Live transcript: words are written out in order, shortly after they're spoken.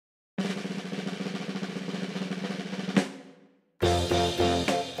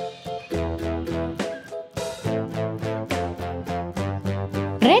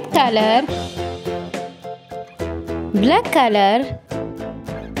red color, black color,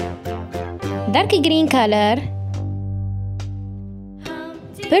 dark green color,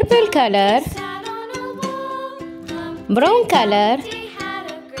 purple color, brown color,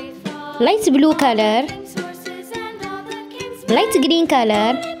 light blue color, light green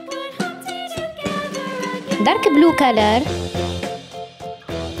color, dark blue color,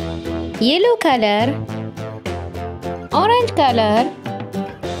 yellow color, orange color,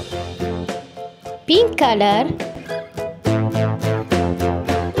 pink color,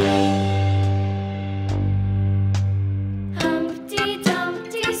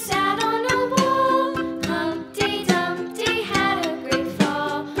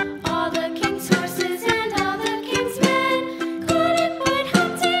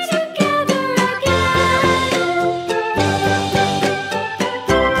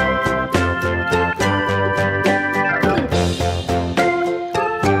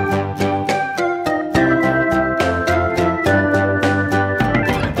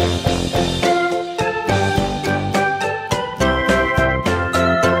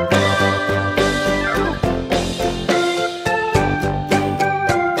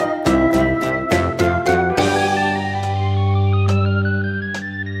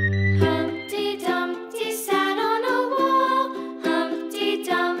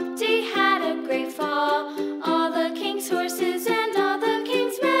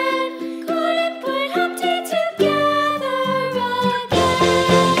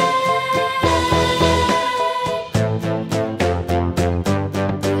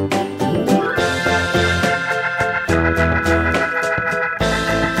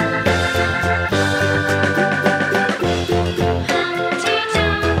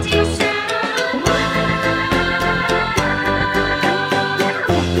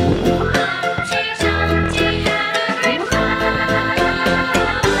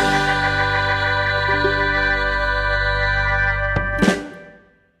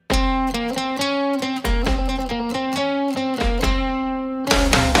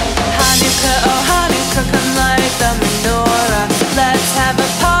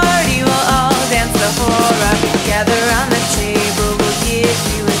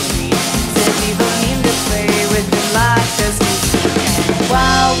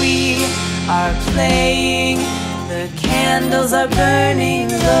 are playing, the candles are burning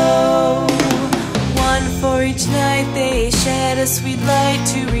low. One for each night, they shed a sweet light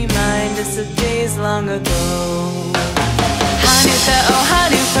to remind us of days long ago. Hanukkah, oh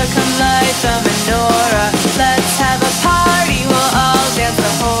Hanukkah, come light the menorah. Let's have a party, we'll all dance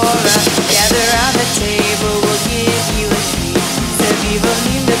the hora. Gather round the table, we'll give you a treat.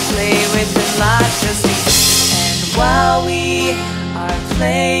 Sevivim to play with and lots of sweets. And while we are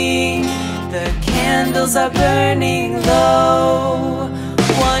playing, the candles are burning low.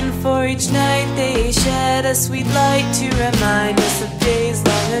 One for each night, they shed a sweet light to remind us of